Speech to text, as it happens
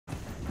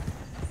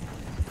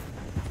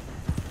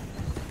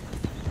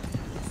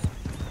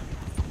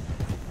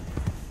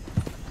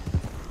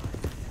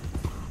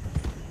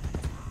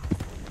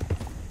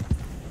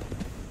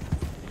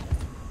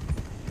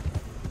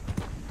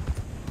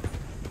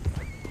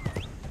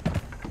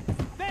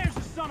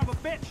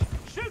bitch!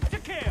 Shoot to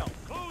kill!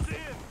 Close in!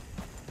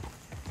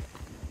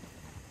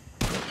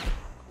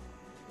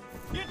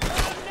 Get down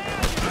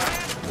now, you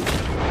man!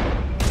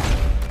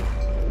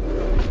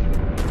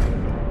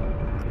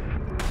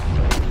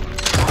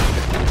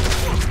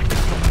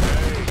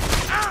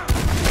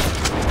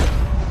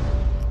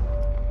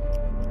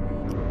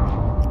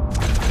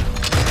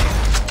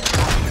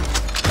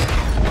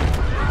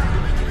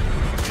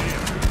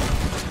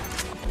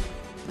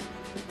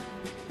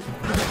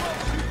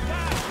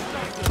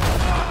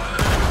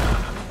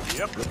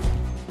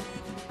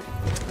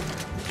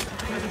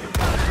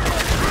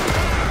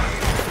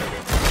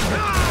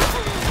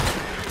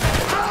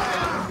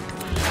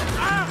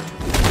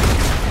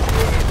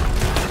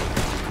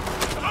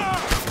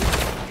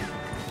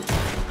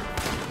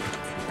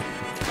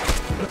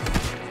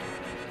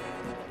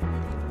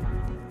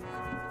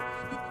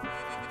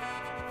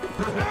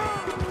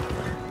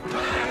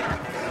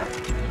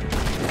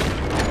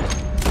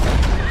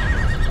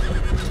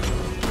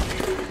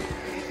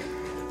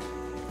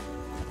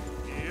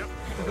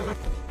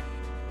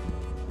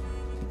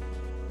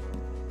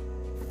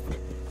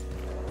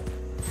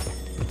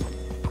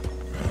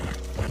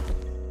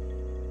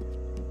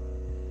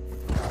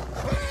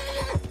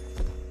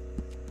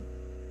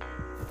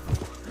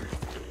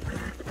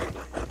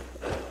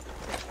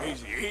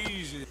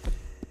 Easy.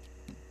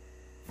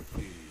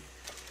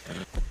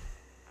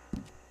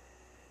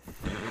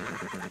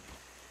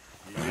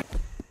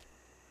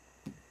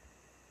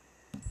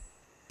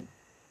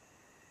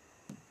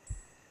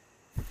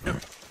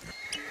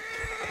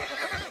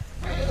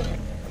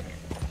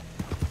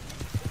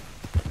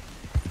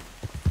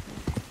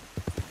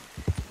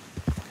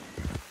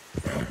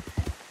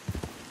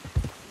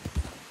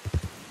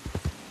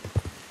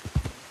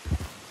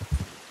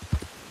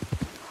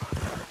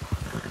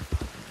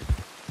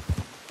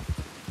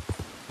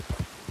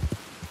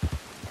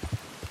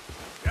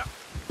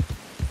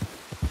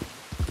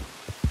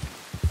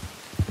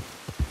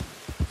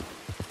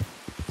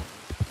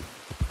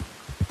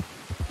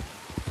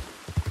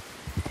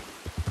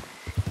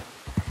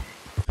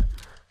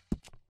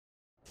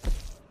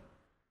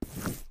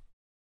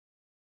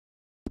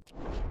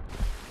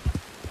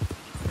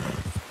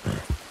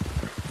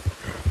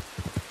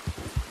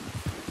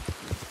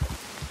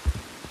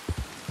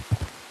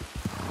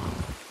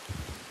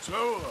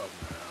 Slow up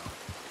now.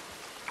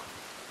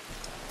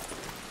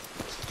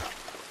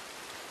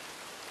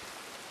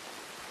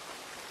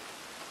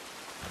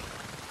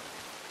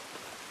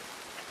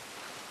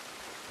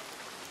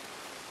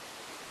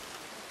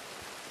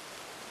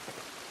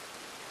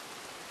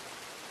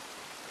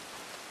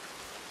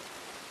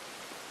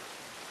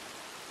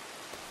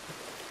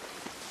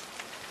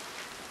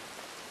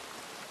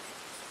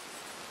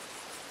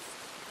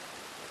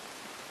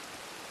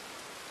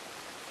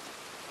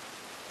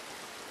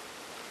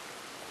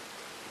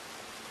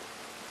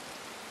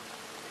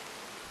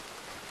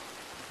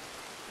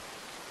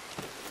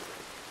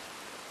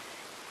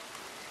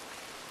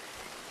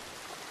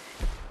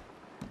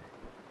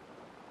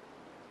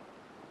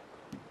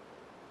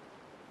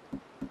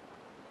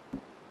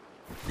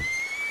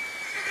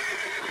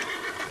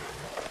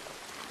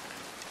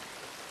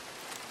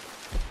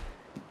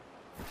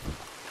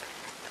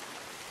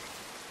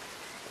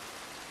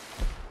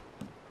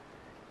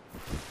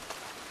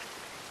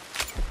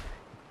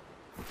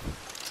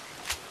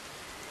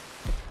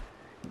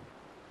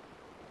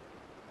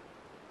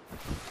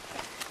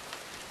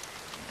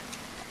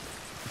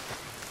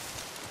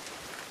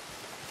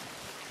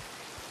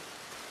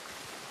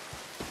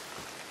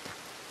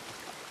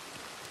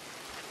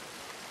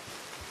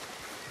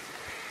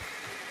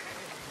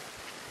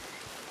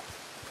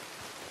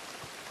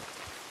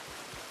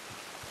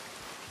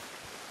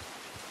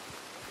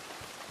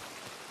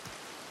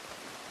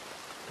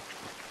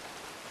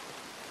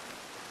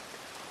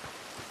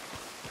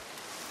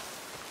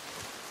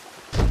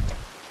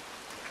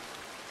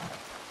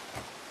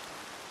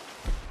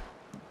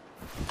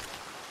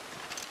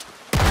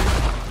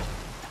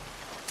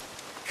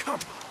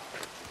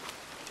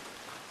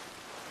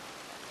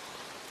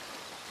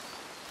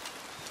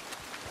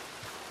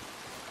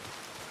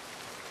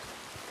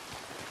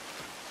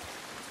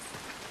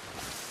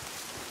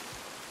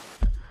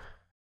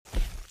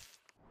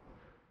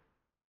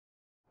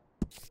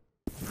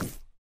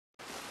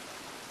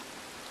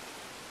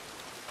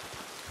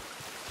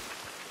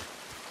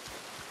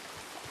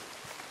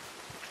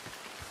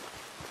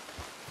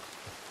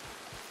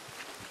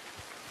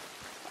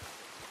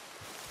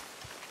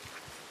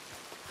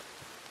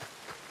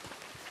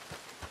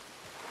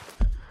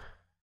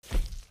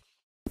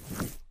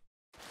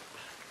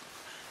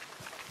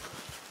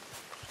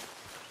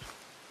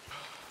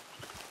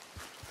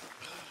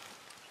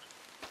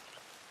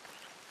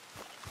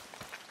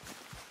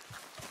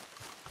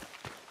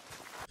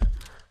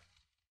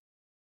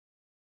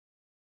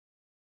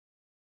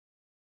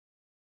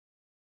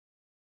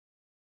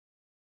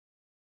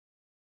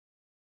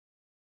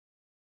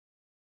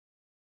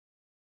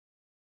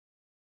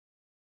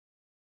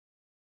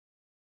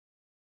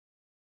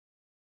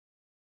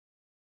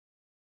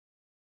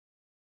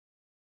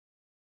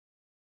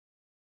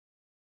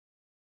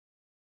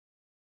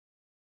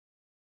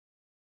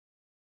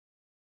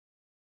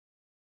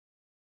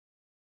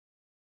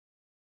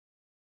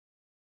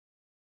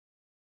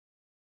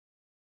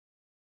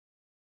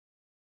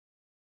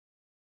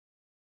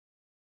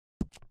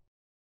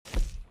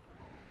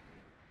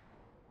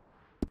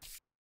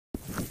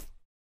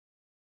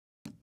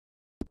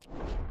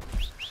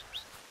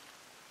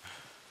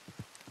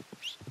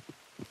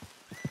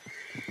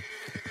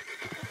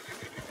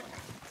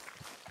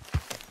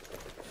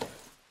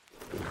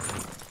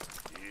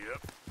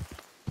 Yep.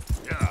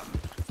 Yeah.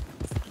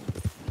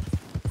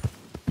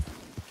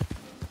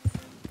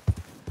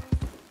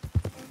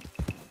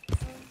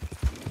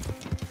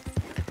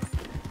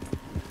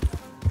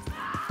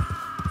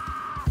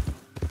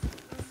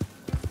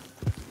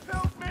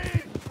 Help me!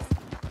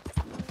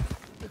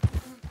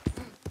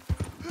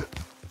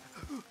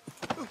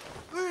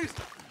 Please,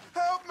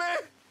 help me!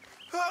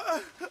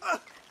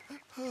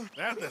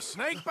 That the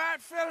snake bite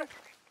fella?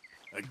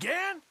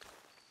 Again?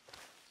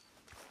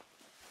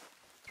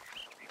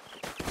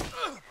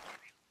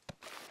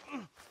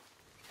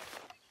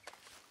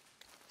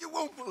 You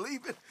won't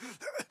believe it.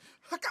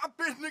 I got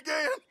bitten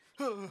again.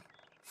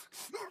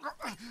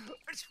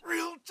 It's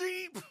real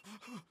deep.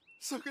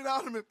 Suck it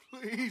out of me,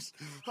 please.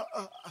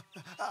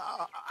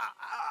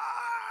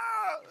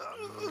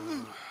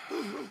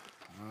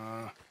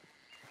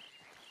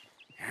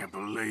 Can't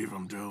believe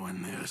I'm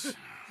doing this.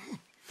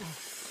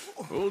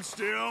 Hold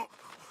still.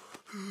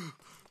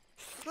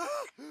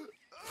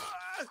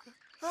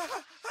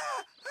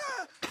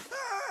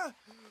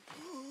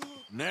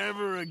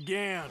 Never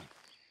again.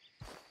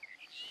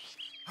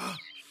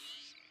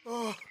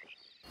 Oh,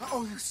 I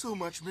owe you so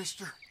much,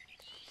 mister.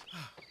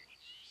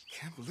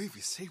 Can't believe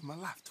you saved my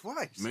life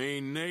twice. Me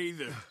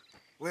neither.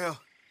 Well,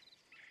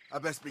 I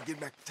best be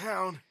getting back to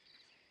town.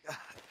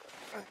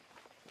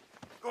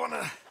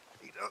 Gonna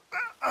eat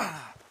a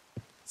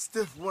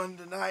stiff one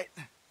tonight.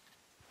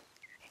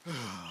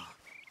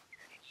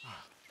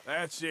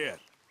 That's it.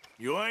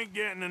 You ain't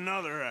getting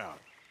another out.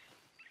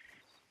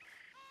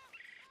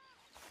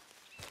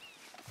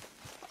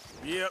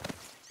 Yep.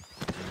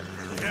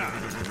 Yeah.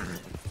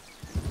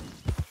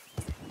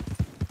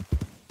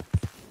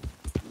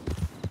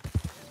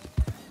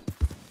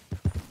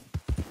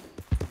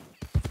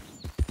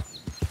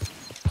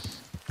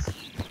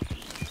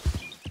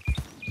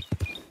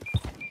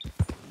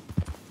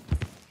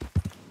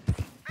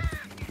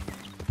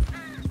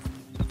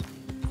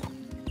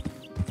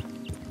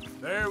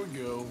 There we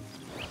go.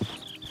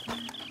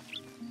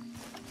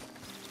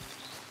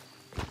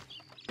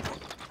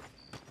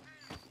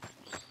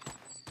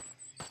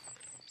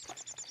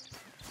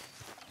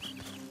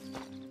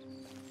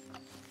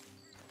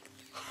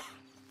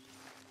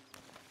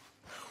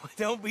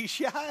 Don't be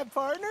shy,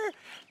 partner.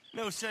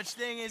 No such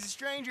thing as a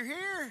stranger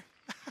here.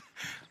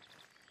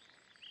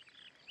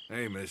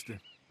 Hey, mister.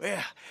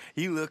 Well,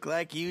 you look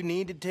like you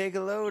need to take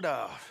a load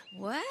off.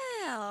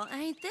 Well,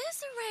 ain't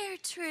this a rare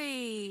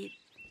treat?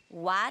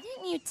 Why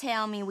didn't you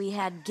tell me we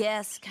had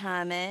guests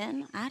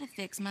coming? I'd have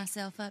fixed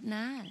myself up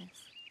nice.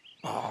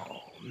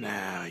 Oh,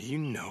 now you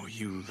know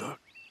you look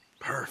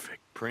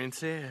perfect,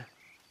 princess.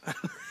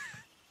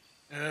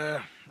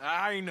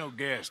 I ain't no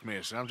guest,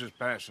 miss. I'm just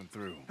passing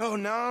through. Oh,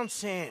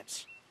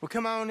 nonsense. Well,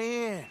 come on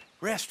in.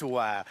 Rest a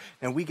while.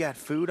 Now, we got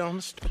food on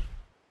the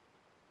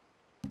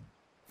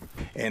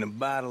and a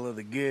bottle of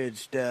the good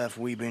stuff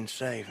we've been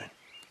saving.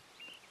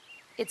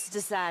 It's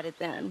decided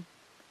then.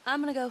 I'm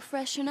gonna go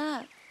freshen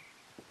up.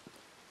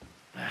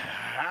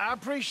 I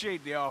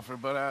appreciate the offer,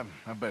 but I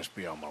best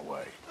be on my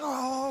way.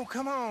 Oh,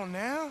 come on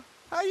now.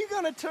 How you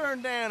gonna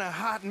turn down a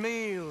hot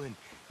meal and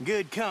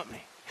good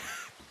company?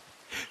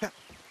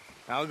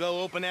 I'll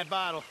go open that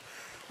bottle.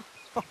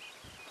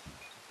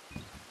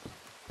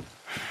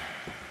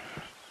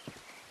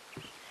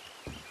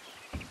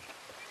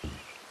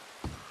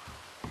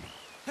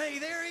 Hey,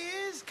 there he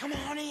is. Come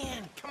on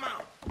in. Come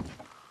on.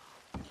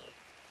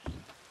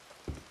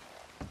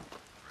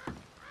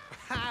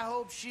 I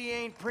hope she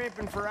ain't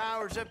primping for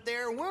hours up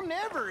there. We'll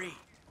never eat.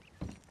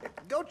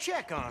 Go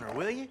check on her,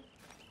 will you?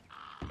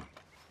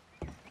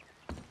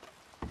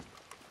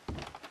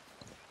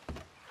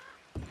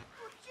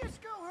 Well,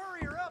 just go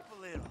hurry her up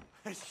a little.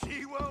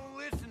 She won't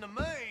listen to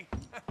me.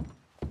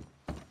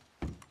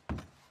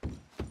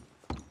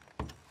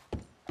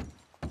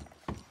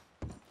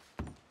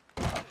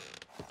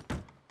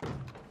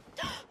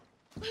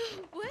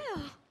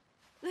 Well,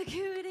 look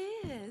who it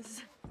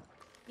is.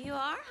 You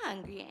are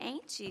hungry,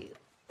 ain't you?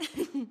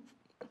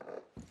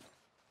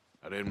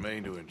 I didn't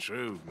mean to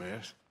intrude,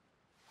 miss.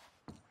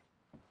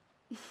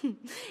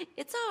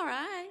 It's all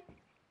right.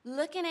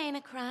 Looking ain't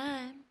a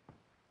crime.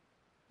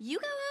 You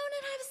go on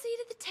and have a seat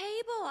at the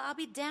table. I'll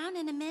be down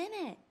in a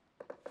minute.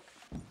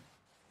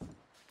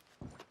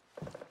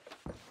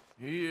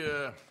 He,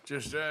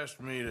 just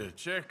asked me to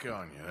check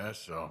on you,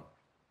 that's all.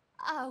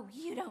 Oh,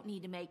 you don't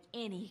need to make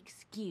any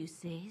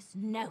excuses.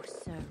 No,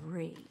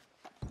 sirree.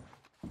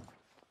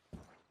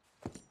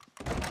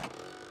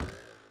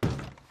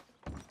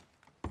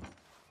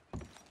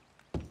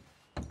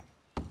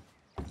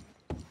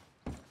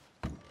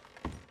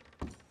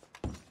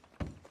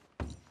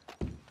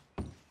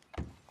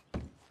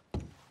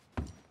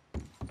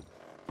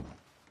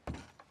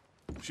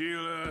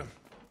 She'll,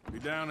 be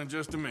down in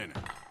just a minute.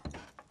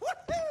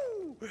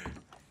 Woohoo!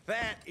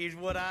 That is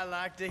what I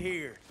like to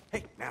hear.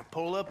 Hey, now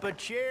pull up a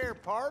chair,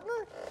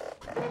 partner.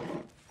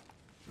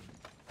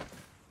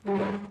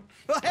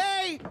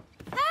 Hey!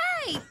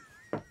 Hey!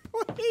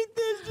 Ain't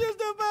this just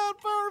about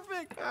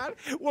perfect?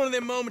 One of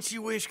them moments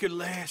you wish could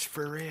last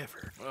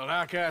forever. Well,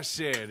 like I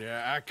said,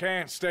 I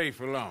can't stay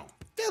for long.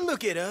 Then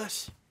look at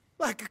us,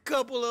 like a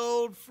couple of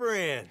old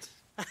friends.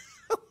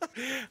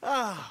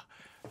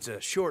 It's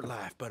a short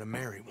life, but a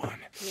merry one.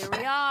 Here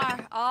we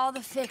are, all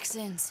the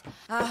fixings.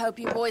 I hope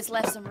you boys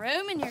left some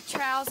room in your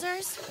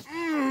trousers.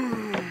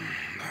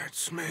 That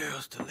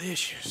smells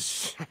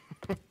delicious.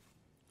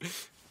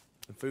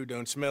 The food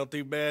don't smell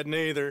too bad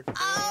neither.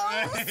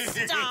 Oh,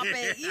 stop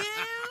it, you!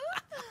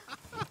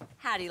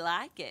 How do you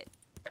like it?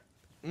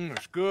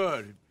 It's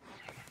good.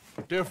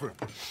 Different.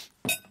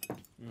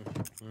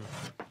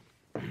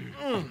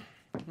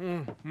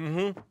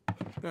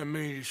 That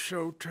meat is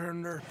so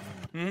tender.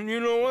 You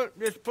know what?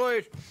 This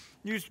place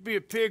used to be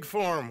a pig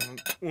farm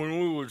when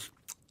we was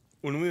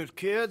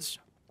kids.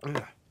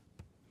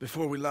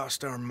 Before we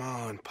lost our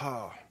ma and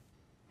pa.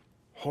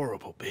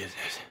 Horrible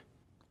business.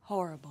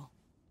 Horrible.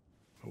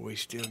 But we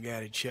still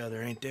got each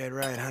other, ain't that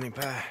right, honey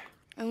pie?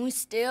 And we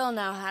still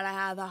know how to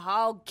have a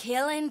hog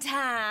killing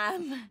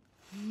time.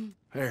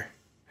 Here,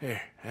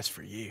 that's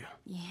for you.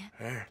 Yeah.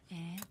 There.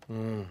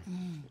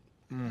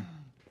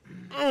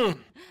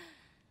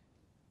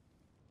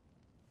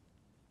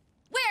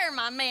 Where are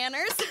my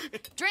manners?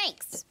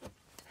 Drinks.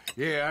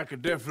 Yeah, I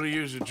could definitely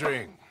use a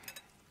drink.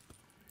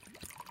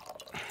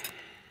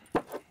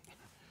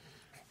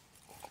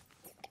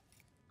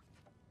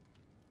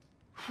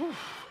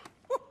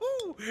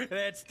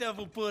 That stuff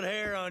will put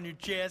hair on your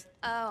chest.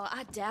 Oh,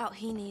 I doubt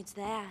he needs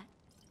that.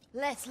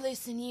 Let's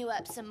loosen you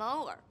up some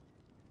more.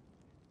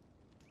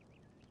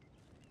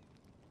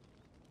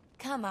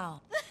 Come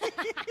on.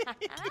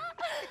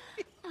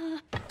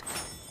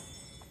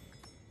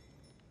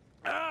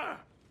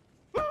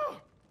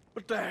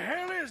 What the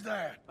hell is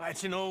that?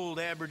 It's an old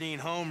Aberdeen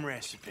home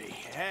recipe.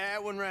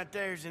 That one right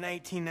there is in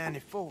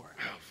 1894.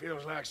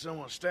 Feels like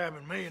someone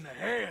stabbing me in the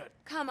head.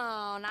 Come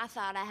on, I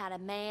thought I had a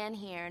man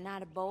here,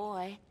 not a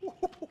boy.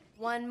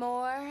 One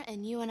more,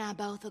 and you and I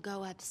both will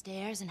go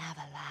upstairs and have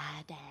a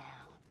lie down.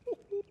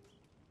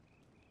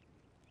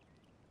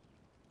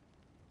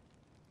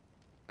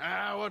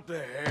 What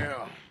the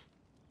hell?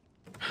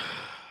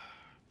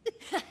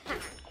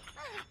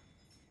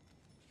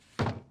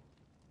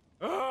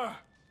 Oh,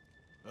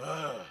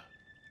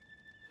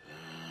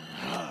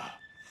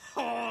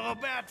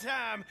 about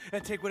time.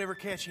 Take whatever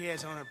cat she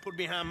has on her and put it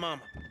behind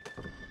Mama.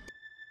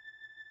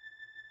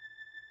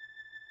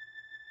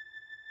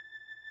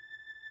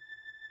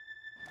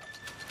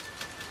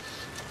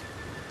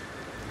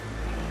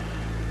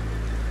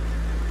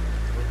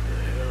 What the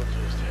hell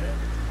just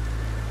happened?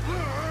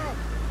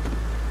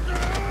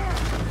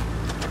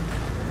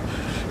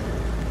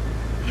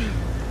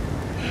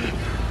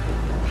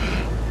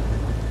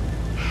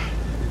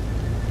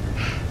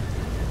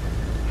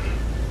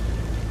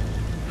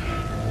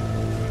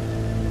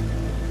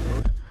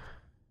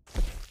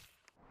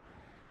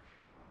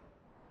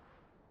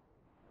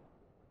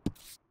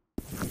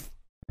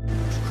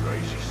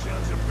 Crazy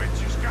sons of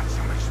bitches got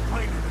some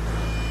explaining